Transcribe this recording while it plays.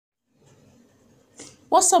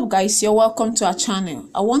What's up, guys? You're welcome to our channel.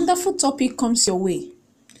 A wonderful topic comes your way.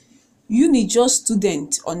 Unijos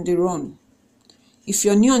student on the run. If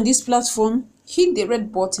you're new on this platform, hit the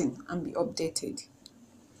red button and be updated.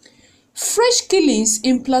 Fresh killings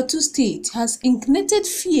in Plateau State has ignited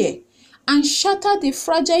fear and shattered the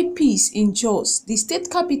fragile peace in Jos, the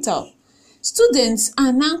state capital. Students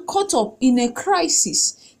are now caught up in a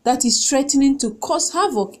crisis that is threatening to cause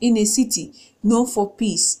havoc in a city known for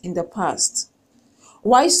peace in the past.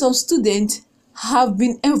 While some students have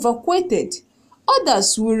been evacuated,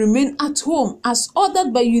 others will remain at home as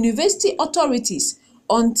ordered by university authorities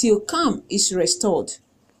until calm is restored.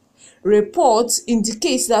 Reports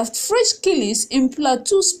indicate that fresh killings in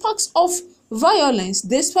Plateau sparks off violence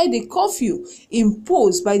despite the curfew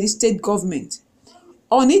imposed by the state government.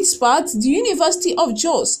 On its part, the University of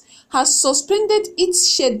Jos has suspended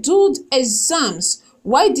its scheduled exams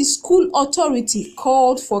while the school authority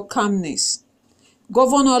called for calmness.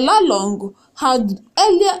 Governor Lalong had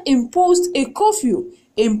earlier imposed a curfew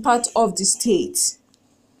in part of the state.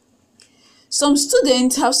 Some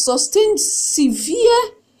students have sustained severe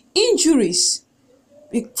injuries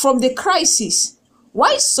from the crisis,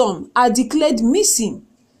 while some are declared missing,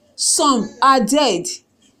 some are dead,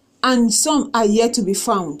 and some are yet to be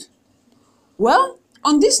found. Well,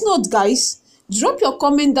 on this note, guys, drop your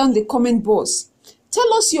comment down the comment box.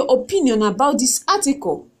 Tell us your opinion about this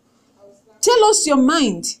article. Tell us your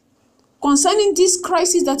mind concerning this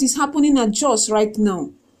crisis that is happening at Jos right now.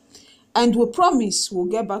 And we promise we'll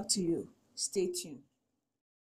get back to you. Stay tuned.